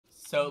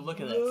So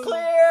look at this.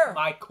 Clear!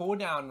 My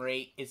cooldown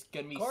rate is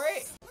gonna be...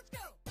 Corey!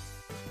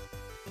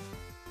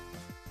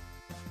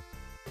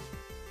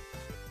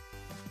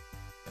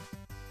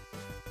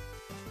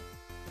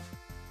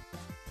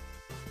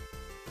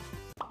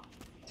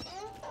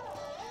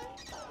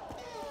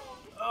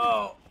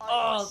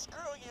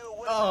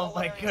 Oh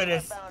my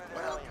goodness.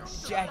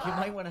 Jack, you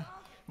might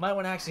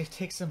wanna actually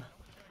take some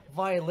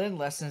violin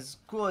lessons.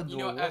 Good. You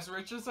know, as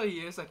rich as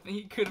he is, I think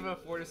he could have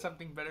afforded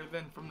something better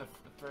than from the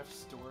thrift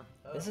store.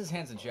 This is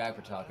Handsome Jack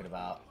we're talking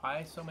about.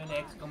 Why so many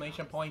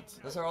exclamation points?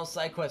 Those are all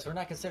side quests. We're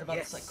not concerned about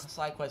the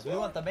side quests. We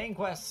want the main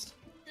quest.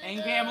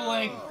 And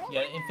gambling!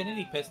 Yeah,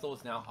 Infinity Pistol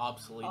is now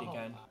obsolete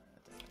again.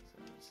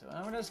 So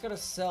I'm just gonna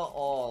sell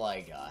all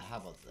I got. How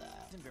about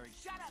that?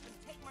 Shut up and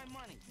take my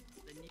money.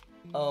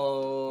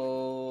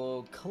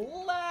 Oh,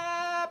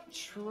 Claptrap.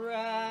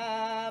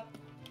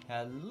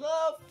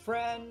 Hello,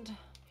 friend.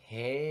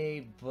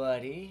 Hey,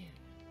 buddy.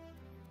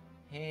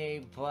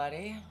 Hey,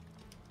 buddy.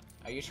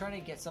 Are you trying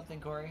to get something,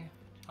 Corey?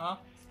 Huh?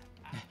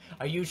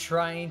 Are you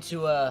trying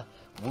to,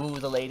 woo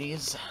the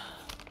ladies?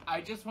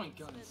 I just want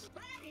guns.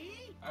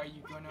 Are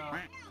you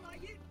gonna...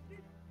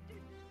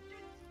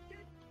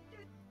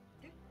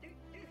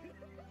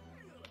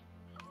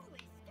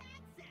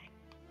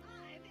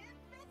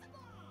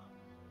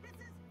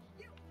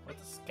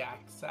 What's a skag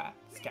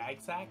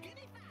sack?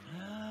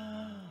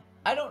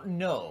 I don't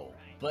know,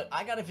 but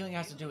I got a feeling it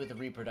has to do with the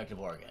reproductive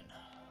organ.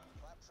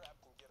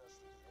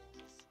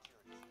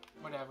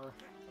 Whatever.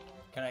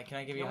 Can I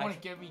give you You a high want to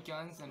give me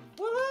guns and...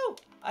 Woohoo!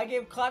 I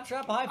gave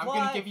Claptrap a high I'm five!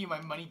 gonna give you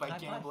my money by High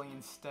five. gambling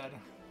instead.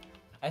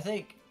 I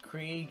think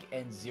Krieg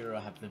and Zero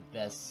have the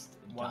best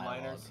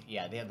One-liners? dialogue.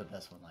 Yeah, they have the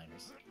best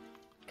one-liners.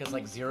 Because,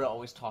 like, Zero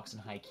always talks in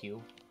high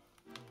Q.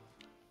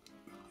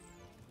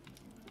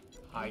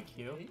 High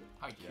Q?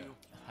 High Q.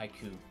 High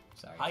Q,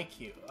 sorry. High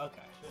Q,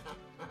 okay.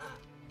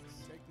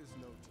 Take this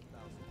note to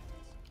 1,000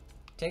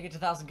 Guts. Take it to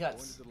 1,000 Going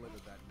Guts. to deliver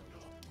that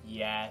note.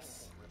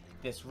 Yes.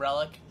 This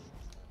relic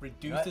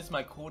reduces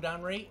my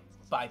cooldown rate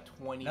by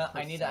 20%. No,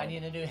 I need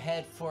a new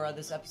head for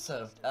this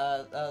episode.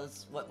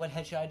 What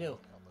head should I do?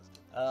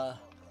 That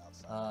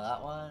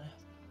one.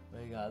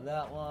 We got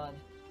that one.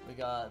 We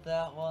got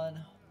that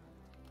one.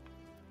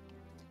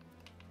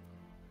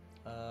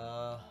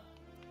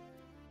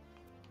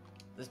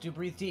 Let's do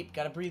breathe deep.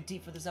 Gotta breathe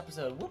deep for this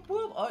episode. Whoop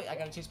whoop. Oh, I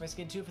gotta change my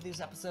skin too for this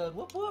episode.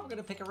 Whoop whoop. We're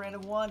gonna pick a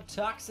random one.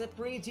 Toxic.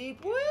 Breathe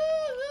deep. Woo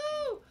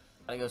hoo.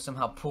 Gotta go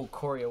somehow pull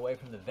Corey away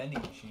from the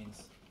vending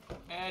machines.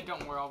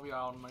 Don't worry, I'll be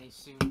out on money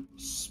soon.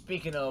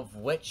 Speaking of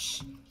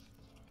which,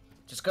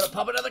 just gonna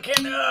pop another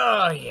can.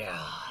 Oh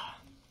yeah.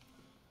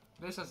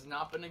 This has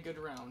not been a good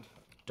round.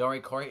 Don't worry,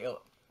 Corey.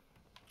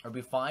 It'll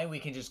be fine. We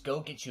can just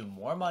go get you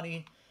more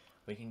money.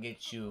 We can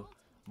get you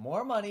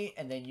more money,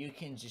 and then you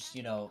can just,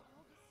 you know,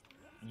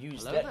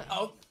 use that.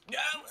 Oh.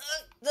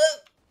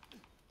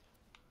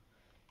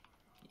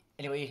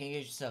 Anyway, you can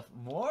get yourself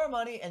more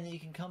money, and then you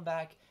can come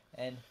back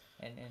and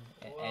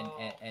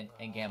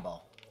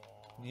gamble.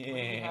 What do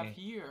we have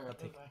here?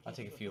 I'll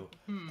take a few.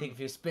 Take a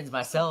few spins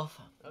myself.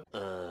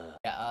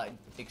 Yeah.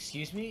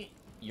 Excuse me.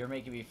 You're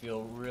making me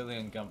feel really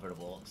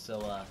uncomfortable.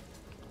 So,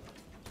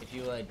 if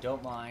you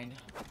don't mind,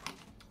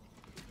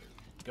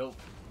 go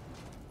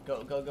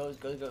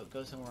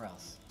somewhere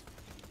else.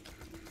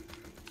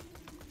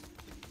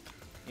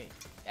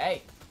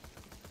 Hey,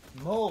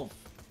 move!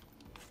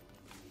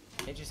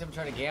 Can't you see I'm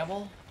trying to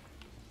gamble?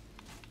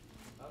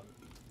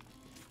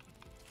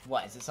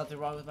 What? Is there something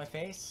wrong with my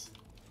face?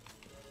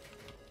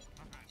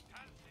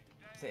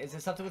 Is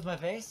there something with my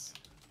face?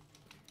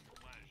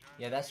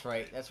 Yeah, that's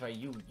right. That's right.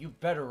 You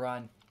better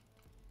run.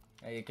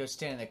 Hey, go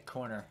stand in the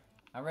corner.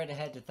 I'm ready to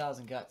head to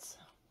 1,000 Guts.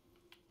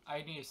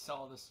 I need to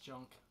sell this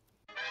junk.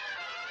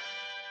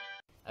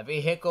 A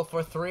vehicle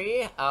for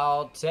 3?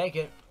 I'll take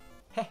it.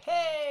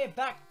 Hey,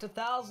 back to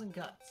 1,000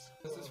 Guts.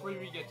 Is this where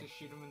we get to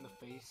shoot him in the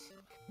face?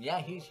 Yeah,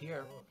 he's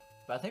here.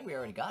 But I think we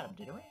already got him,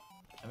 didn't we?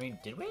 I mean,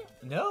 did we?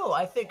 No,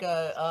 I think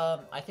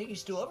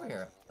he's still over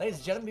here. Ladies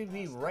and gentlemen,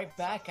 we'll be right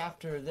back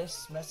after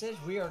this message.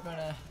 We are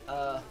gonna,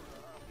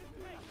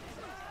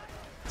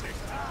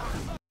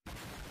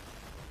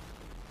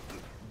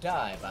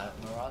 die,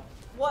 Marauder.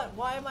 What?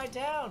 Why am I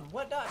down?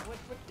 What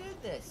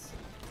did this?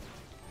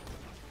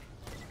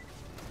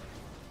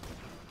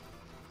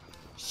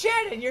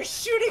 Shannon, you're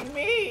shooting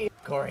me!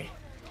 Corey.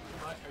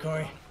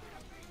 Corey.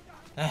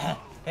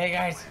 Hey,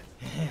 guys.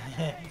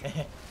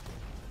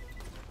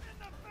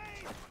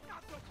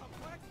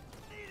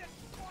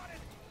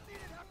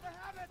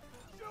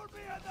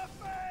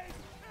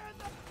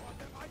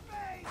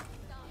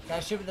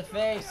 Gotta shoot me in the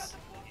face.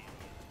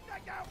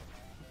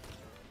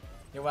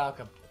 You're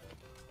welcome.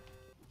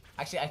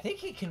 Actually, I think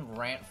he can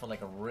rant for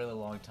like a really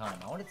long time.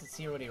 I wanted to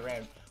see what he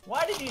ran.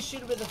 Why did you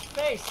shoot him in the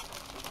face?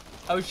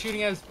 I was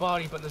shooting at his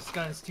body, but this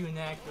gun is too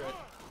inaccurate.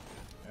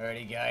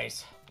 Alrighty,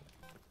 guys.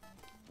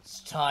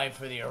 It's time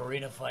for the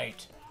arena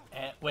fight.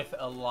 And with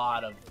a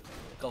lot of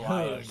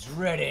Goliaths. Who's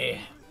ready?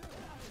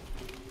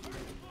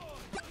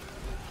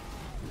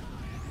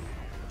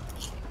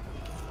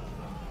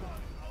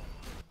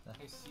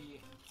 I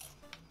see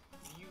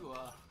you,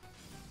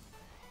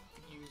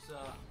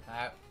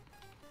 Alright.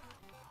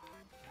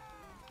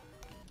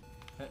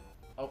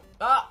 Oh,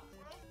 ah!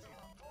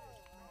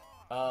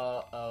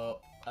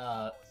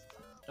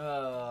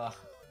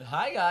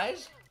 Hi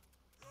guys.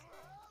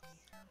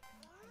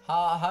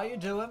 How you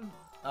doing?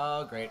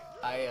 Oh, great.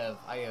 I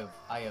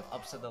have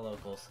upset the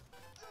locals.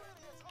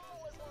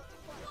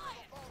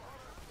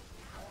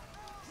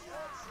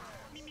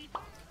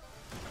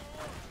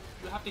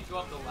 You have to go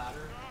up the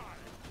ladder.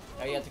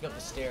 Oh, you have to go up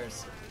the stairs.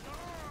 Stairs,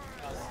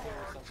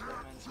 that's what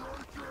I meant.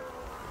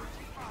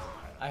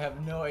 I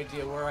have no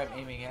idea where I'm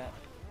aiming at.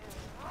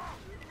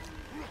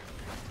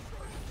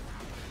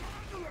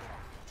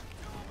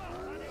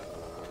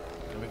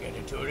 Can we get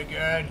into it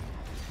again?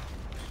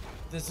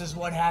 This is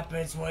what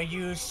happens when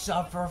you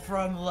suffer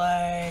from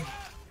lag.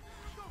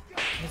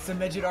 It's a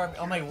midget army.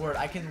 Oh my word,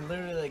 I can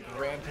literally like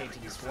rampage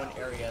in this one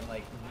area and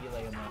like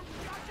melee them up.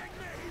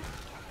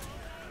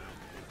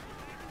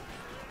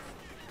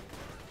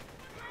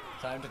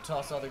 Time to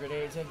toss all the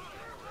grenades in.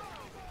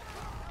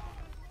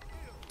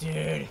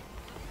 Dude.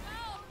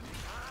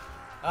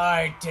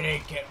 I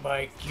didn't get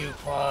my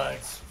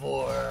coupons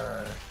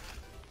for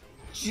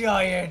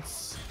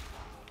giants.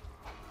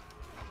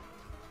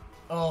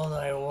 All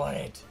I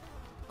wanted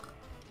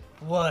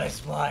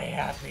was my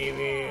Happy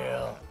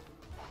Meal.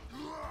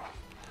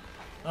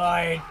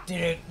 I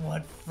didn't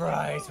want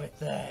fries with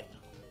that.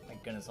 My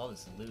goodness, all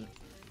this loot.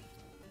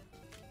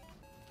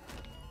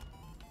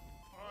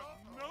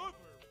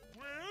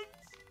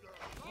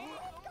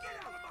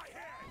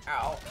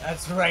 Ow.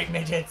 That's right,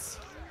 midgets.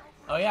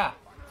 Oh yeah,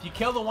 if you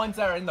kill the ones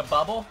that are in the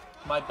bubble,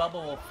 my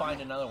bubble will find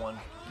another one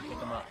and pick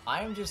them up.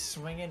 I'm just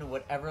swinging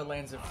whatever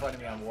lands in front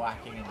of me, I'm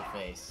whacking in the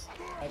face.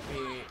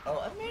 Oh,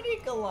 a mini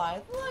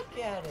Goliath, look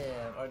at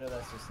him! Oh no,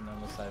 that's just a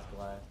normal sized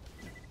Goliath.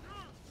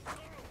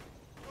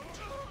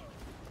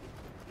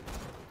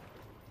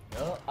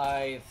 Well,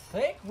 I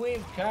think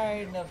we've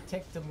kind of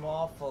ticked him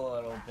off a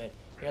little bit.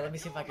 Here, let me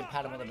see if I can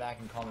pat him on the back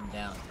and calm him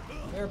down.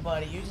 Here,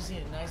 buddy, you just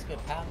need a nice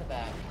good pat on the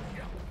back.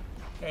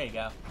 There you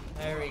go.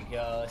 There we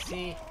go.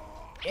 See?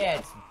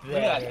 It's better. Look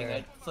at that thing.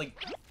 It's like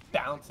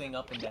bouncing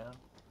up and down.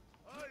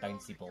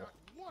 Bouncy ball.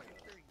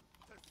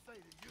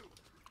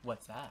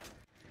 What's that?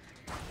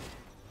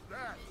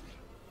 That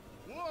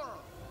was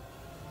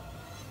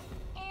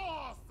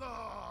awesome!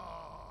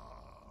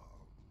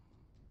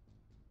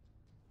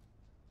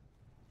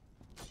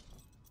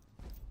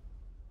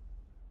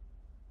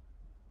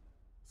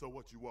 So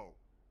what you want?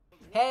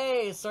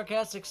 Hey,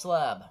 sarcastic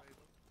slab.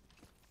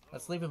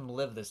 Let's leave him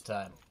live this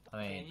time.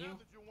 I mean, Can you?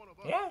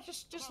 yeah,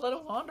 just let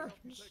him wander.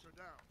 Just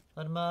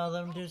let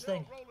him do his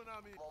thing.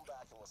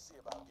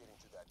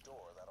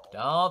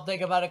 Don't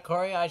think about it,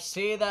 Corey. I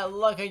see that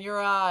look in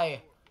your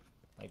eye.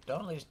 Like,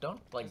 don't like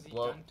Is he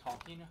blow. done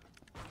talking?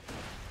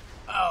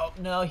 Oh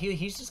no,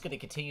 he's just gonna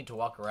continue to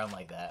walk around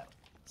like that.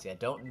 See, I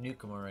don't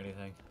nuke him or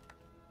anything.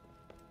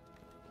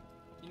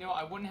 You know,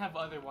 I wouldn't have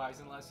otherwise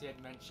unless he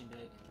had mentioned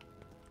it.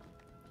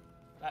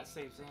 That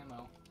saves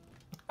ammo.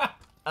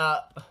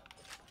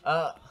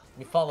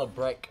 We follow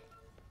Brick.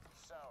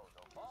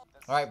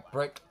 Alright,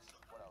 Brick.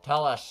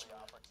 Tell us.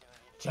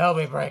 Tell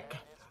me, Brick.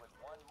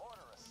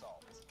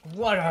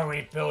 What are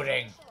we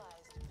building?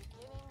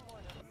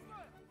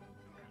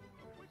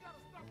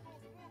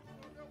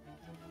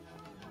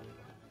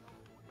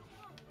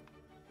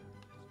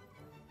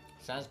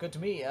 Sounds good to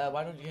me.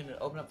 Why don't you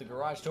open up the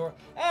garage door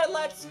and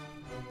let's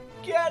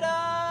get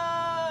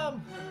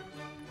him!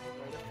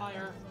 Ready to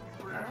fire.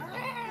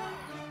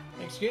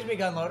 Excuse me,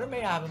 gunloader.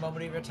 May I have a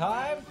moment of your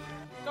time?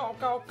 Go,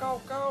 go,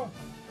 go, go!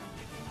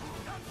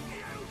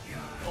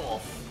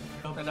 Oh.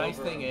 The nice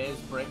thing is,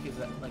 Brick is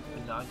like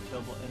a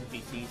non-killable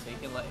NPC, so you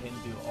can let him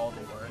do all the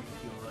work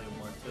if you really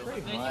want to.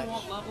 Pretty Then much. you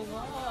won't level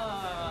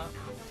up.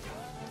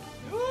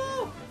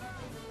 Woo!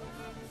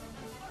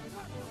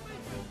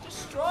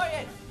 Destroy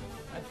it!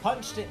 I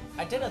punched it.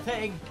 I did a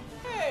thing.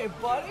 Hey,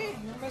 buddy,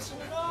 you're missing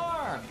an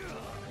arm.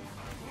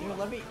 Here,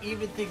 let me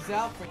even things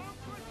out for you.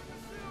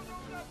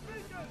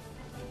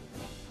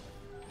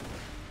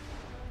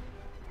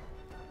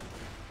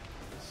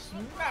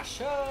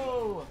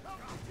 Smash-o!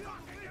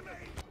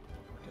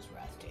 What does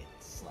Wrath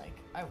taste like?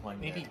 I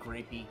wonder. Maybe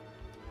grapey.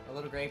 A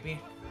little grapey.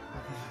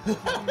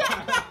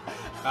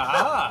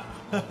 Aha!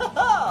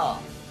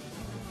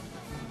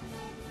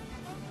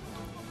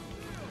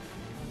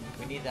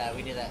 We need that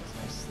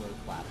nice slow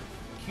clap.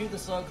 Cue the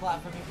slow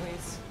clap for me,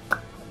 please.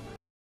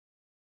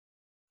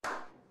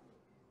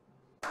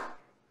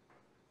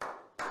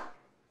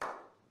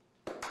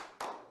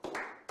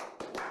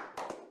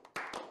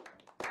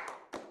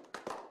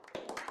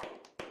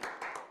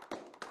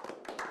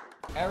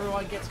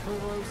 Everyone gets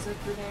corrosive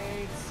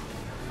grenades.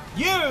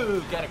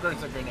 You get a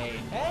corrosive grenade.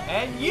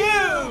 And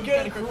you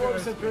get a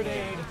corrosive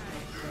grenade.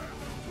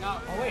 No.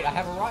 Oh wait, I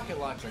have a rocket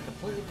launcher.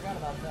 Completely forgot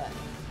about that.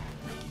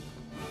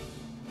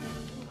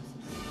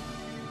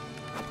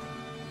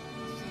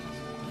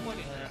 What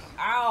is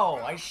Ow!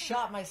 I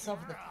shot myself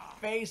in the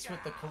face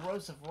with the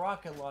corrosive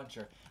rocket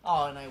launcher.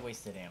 Oh, and I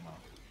wasted ammo.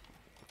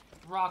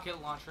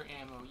 rocket launcher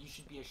ammo? You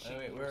should be ashamed Oh,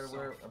 wait, of we're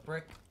yourself. a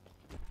brick.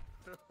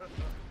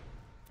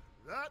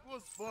 That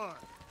was fun.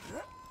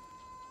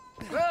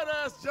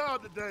 Badass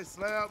job today,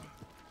 Slab.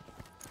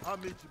 I'll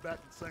meet you back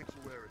in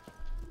Sanctuary.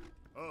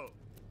 Oh,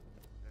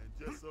 and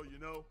just so you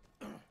know,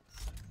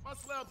 my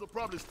slabs will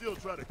probably still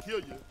try to kill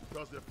you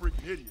because they're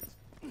freaking idiots.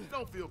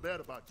 Don't feel bad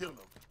about killing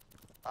them.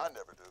 I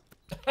never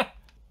do.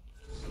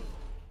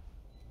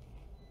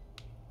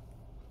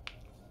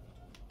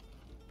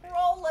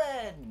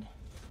 Rollin'!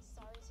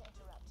 Sorry to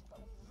interrupt, but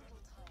we have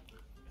little time.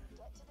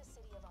 Get to the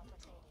City of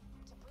Opportunity.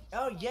 To breach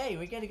Oh yay,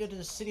 we gotta go to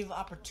the City of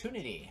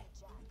Opportunity.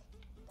 Jack.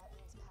 That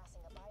means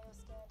passing a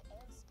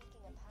bioscan and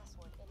speaking a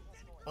password in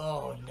his voice.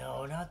 Oh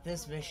no, not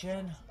this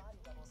mission. Body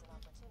doubles an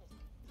opportunity.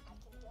 I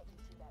can get you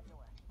through that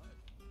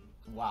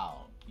door.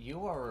 Wow,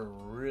 you are a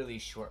really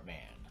short man.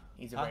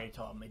 He's a Huh? very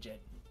tall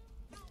midget.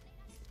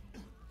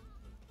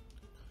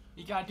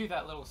 You gotta do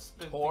that little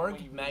spin thing when Org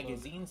you reload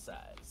magazine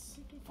size.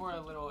 for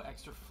a little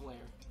extra flair.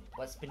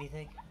 What spinny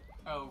thing?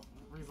 Oh,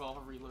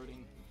 revolver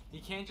reloading. You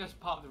can't just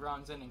pop the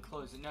rounds in and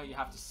close it. No, you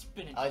have to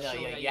spin it. Oh to no, show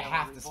yeah, that you have a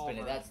have to spin it.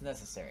 revolver. That's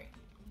necessary.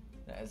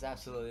 That is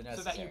absolutely so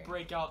necessary. that you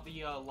break out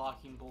the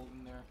locking bolt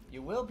in there.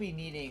 You will be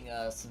needing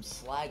some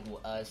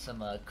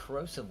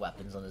corrosive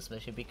weapons on this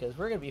mission because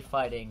we're gonna be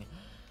fighting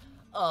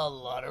a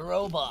lot of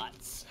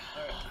robots.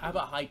 How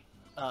about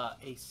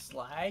a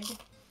slag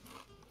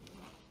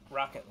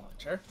rocket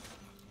launcher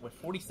with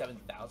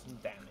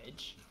 47,000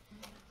 damage.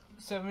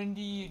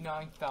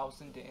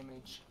 79,000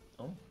 damage.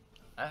 Oh,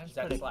 Is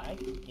that slag?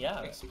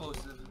 Yeah.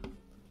 Explosive.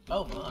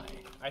 Oh my.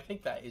 I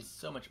think that is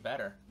so much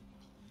better.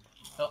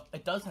 Oh,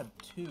 it does have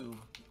 2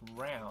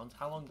 rounds.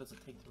 How long does it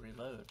take to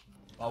reload?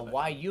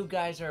 While you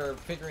guys are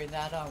figuring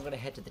that out, I'm gonna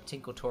head to the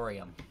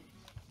Tinkletorium.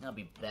 I'll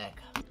be back.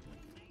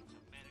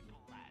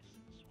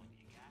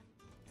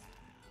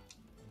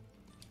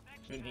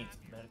 Who needs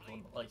medical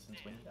license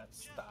when you got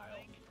style?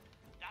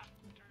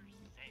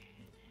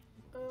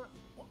 Well,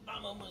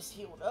 I'm almost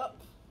healed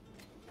up.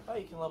 Oh,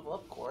 you can level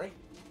up, Corey.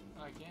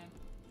 Again.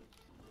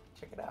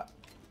 Check it out.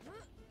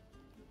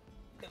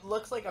 It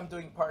looks like I'm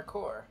doing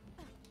parkour.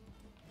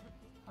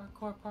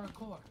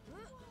 Parkour.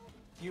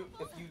 If you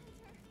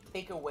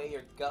take away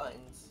your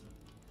guns,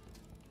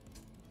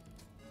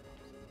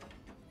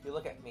 if you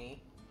look at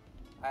me,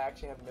 I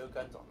actually have no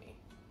guns on me.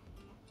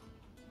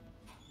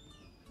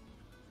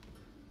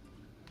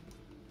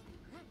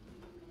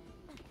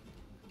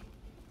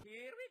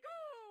 Here we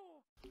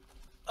go!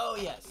 Oh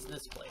yes,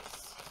 this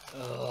place.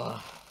 Ugh.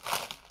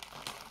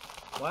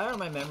 Why are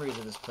my memories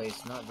of this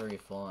place not very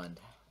fond?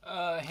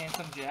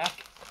 Handsome Jack.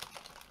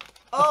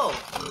 Oh,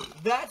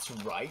 that's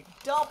right,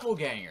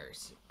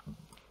 doppelgangers.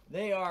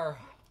 They are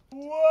 100%.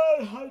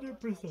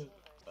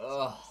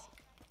 Ugh.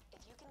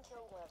 If you can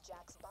kill one of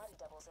Jack's body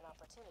doubles an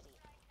opportunity,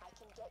 I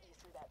can get you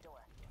through that door.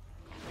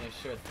 Yeah,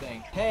 sure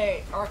thing.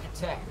 Hey,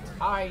 architect,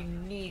 I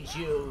need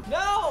you.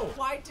 No!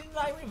 Why didn't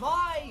I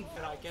revive?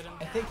 Did I get him?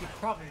 I think you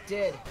probably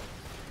did.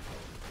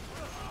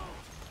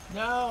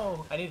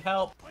 No, I need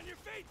help. On your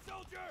feet,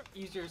 soldier!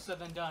 Easier said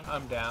than done.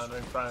 I'm down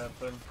in front of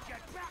him.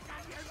 Get back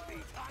on your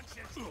feet, Hodges!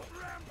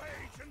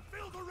 Rampage and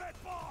fill the red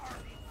bar!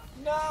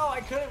 No, I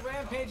couldn't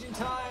rampage in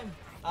time.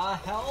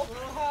 Help?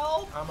 Little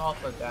help? I'm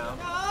also down.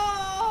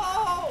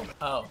 No!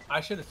 Oh, I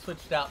should have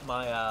switched out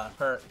my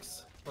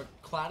perks. For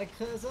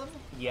cataclysm?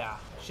 Yeah,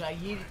 Should I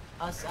yeet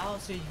us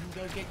out so you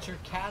can go get your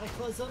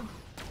cataclysm?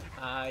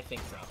 I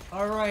think so.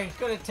 Alright,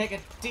 gonna take a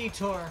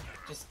detour.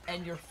 Just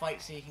end your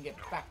fight so you can get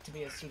back to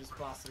me as soon as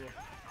possible.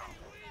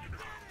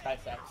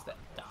 Trifects that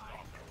die.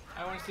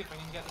 I want to see if I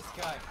can get this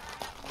guy.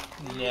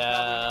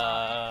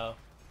 No.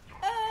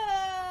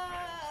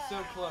 So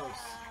close.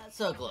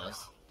 So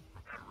close.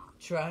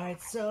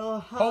 Tried so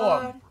Hold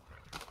on. hard.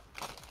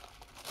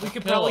 We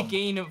could Kill probably him.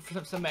 gain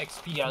some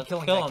XP Yeah, from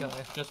killing kill that him.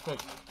 guy. Just for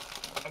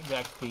the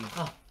XP.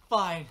 Oh,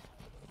 fine.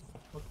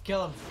 We'll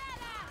kill him.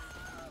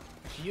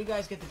 So you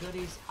guys get the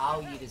goodies,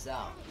 I'll yeet us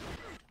out.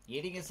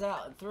 Yeeting us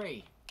out in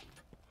 3,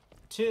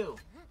 2,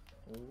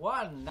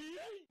 1.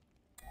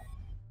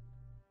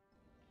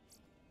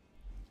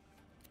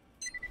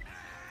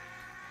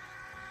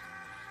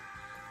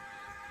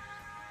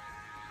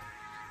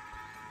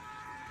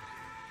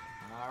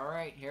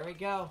 Alright, here we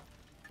go.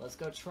 Let's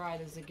go try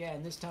this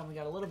again. This time we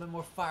got a little bit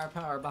more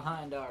firepower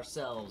behind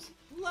ourselves.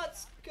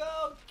 Let's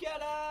go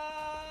get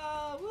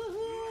him!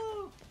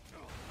 Woohoo!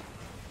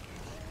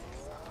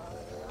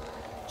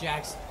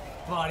 Jack's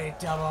body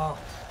double.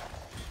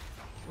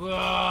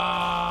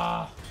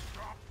 Whoa!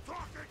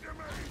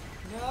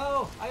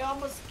 No, I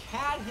almost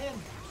had him.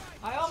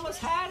 I almost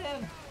had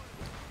him.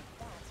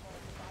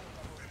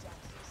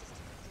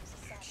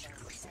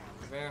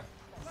 Come here.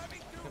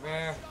 Come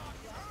here.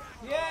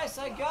 Yes,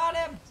 I got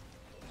him.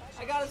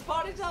 I got his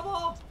body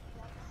double.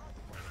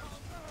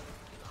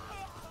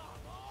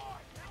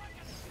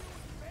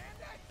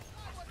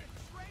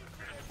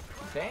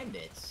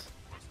 Bandits?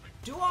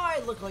 Do I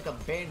look like a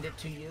bandit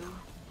to you?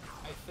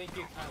 I think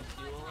you kind of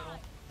do a little.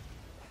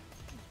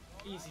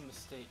 Easy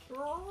mistake.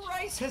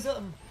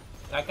 Racism!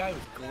 That guy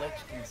was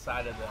glitched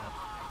inside of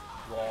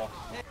the wall.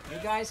 You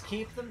guys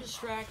keep them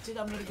distracted.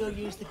 I'm gonna go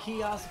use the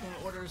kiosk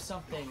and order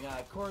something.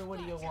 Corey, what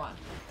do you want?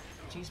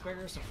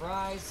 cheeseburger, some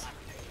fries,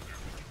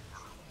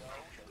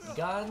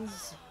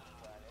 guns.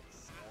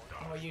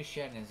 How about you,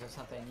 Shannon? Is there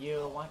something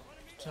you want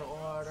to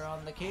order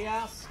on the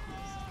kiosk?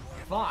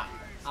 Fine.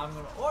 I'm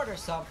gonna order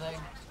something,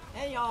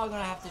 and y'all are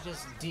gonna have to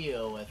just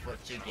deal with what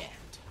you get.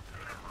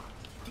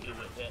 Deal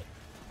with it.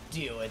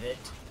 Deal with it.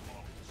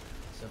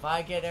 So if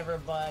I get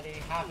everybody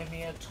Happy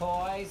Meal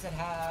toys that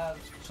have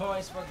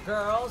toys for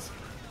girls,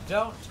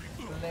 don't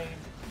blame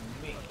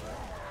me.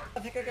 I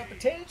think I got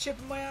potato chip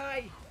in my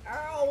eye.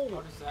 Ow!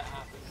 How does that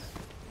happen?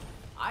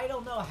 I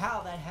don't know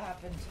how that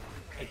happened.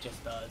 It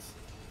just does.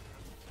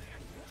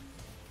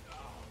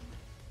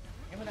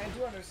 I mean, I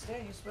do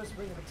understand you're supposed to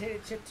bring a potato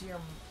chip to your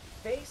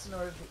face in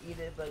order to eat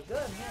it, but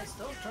goodness,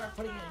 don't try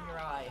putting it in your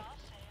eye.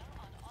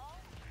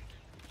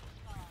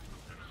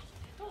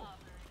 Oh.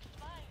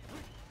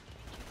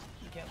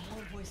 You get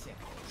more voice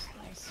echoes.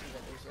 I see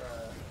that there's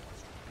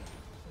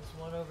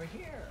one over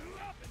here.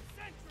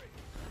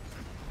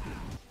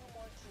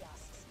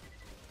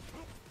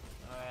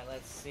 Alright,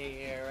 let's see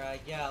here.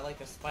 Yeah, I like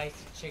the spicy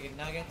chicken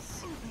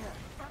nuggets.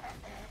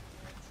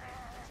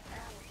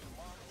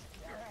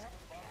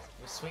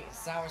 With sweet and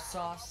sour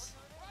sauce.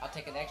 I'll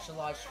take an extra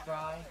large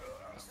fry,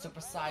 a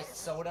supersized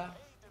soda.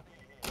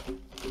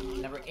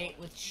 Number 8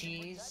 with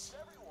cheese.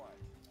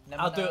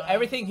 Number I'll do 9.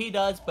 everything he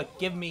does, but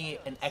give me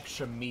an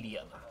extra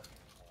medium.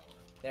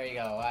 There you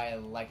go. I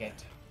like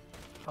it.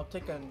 I'll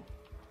take an...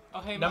 Oh,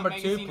 hey, Number my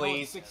 2, magazine holds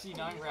please.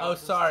 69 rounds. Oh,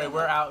 sorry,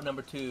 we're out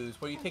number 2s.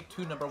 Where you take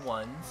 2 number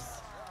 1s.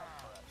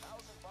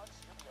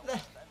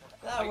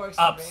 That works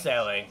for me.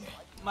 Upselling.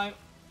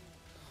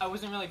 I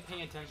wasn't really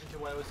paying attention to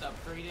what I was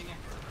upgrading,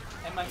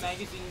 and my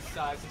magazine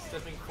size, instead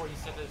of being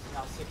 47, is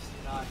now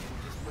 69,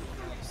 which is pretty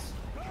nice.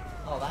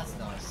 Oh, that's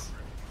nice.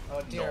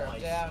 Oh dear, I'm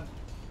Nice. down.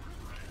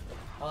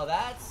 Oh,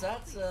 that's a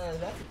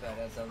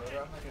badass elevator.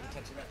 I'm not gonna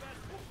touch that.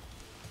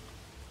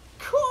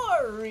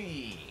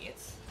 Corey!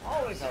 It's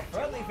always a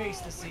friendly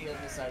face to see on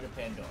this side of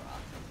Pandora.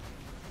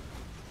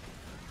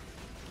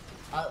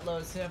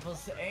 Upload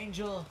samples to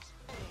Angel.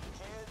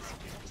 Kids,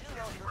 did you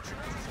know your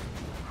chances of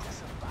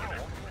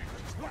disavowal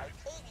increase by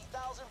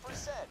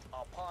 80,000%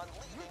 upon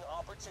leaving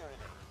opportunity?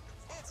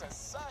 It's a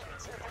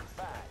scientific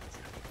fact.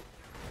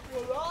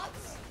 Well,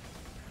 that's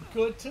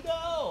good to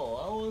know.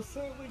 I will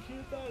certainly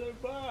keep that in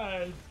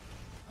mind.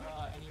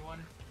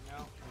 Anyone? No?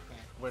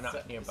 Okay. We're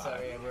not nearby.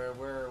 Sorry, we're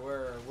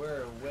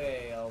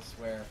way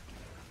elsewhere.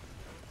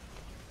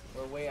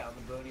 We're way out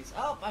in the boonies.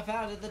 Oh, I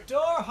found it. The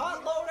door.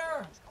 Hot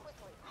loader.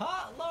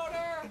 Hot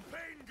loader.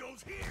 Pain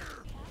goes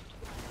here.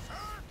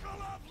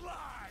 Circle of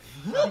life.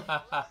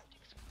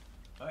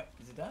 All right,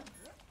 is it done?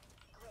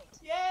 Great.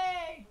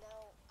 Yay!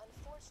 Now,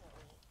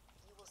 unfortunately,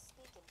 you will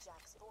speak in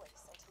Jack's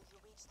voice until you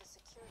reach the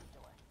security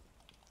door.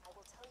 I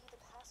will tell you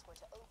the password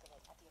to open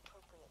it at the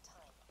appropriate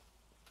time.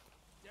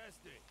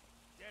 Testing.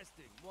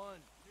 Testing. 1,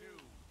 2.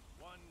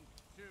 1,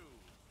 2.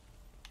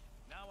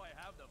 Now I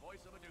have the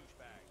voice of a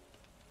douchebag.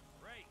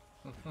 Great.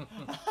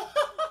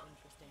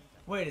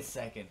 Wait a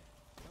second.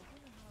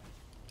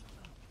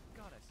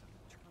 God, I sound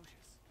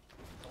atrocious.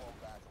 Come on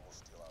back and we'll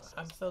steal our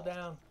I'm still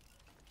down.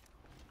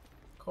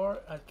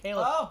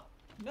 Caleb. Oh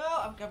no!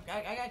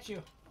 I got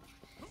you.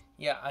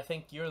 Yeah, I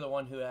think you're the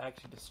one who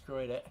actually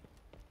destroyed it.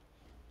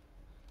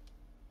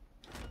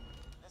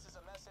 This is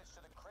a message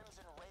to the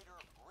Crimson Raider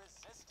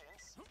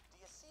resistance. Do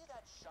you see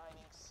that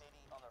shining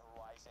city on the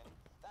horizon?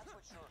 That's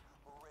what you're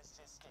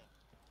resisting.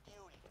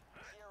 Beauty,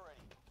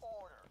 purity,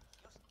 order.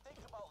 You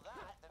think about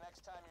that the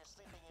next time you're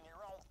sleeping in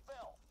your own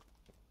filth.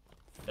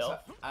 Phil?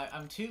 So,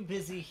 I'm too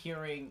busy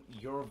hearing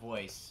your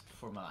voice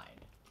for mine.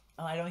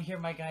 Oh, I don't hear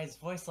my guy's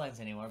voice lines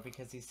anymore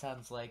because he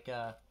sounds like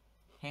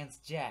Hans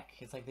Jack.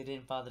 It's like they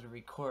didn't bother to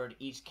record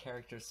each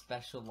character's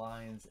special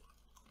lines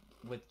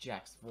with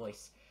Jack's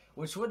voice,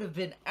 which would have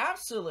been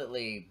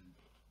absolutely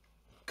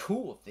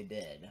cool if they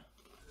did.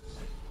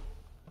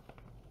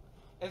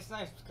 It's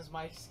nice because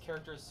my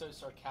character is so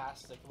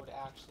sarcastic, it would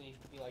actually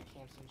be like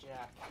Handsome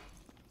Jack.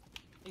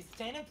 He's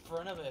standing in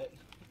front of it.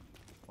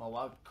 Well,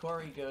 while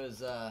Corey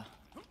goes,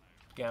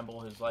 Gamble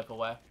his life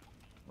away.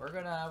 we're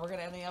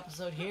gonna end the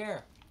episode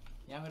here.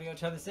 Yeah, I'm gonna go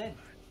turn this in.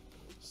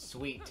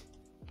 Sweet.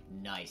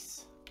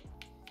 Nice.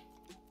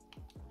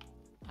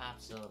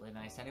 Absolutely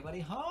nice. Anybody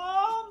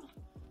home?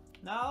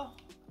 No?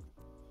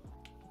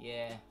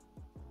 Yeah.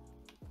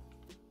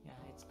 Yeah,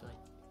 it's good.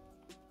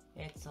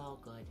 It's all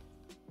good.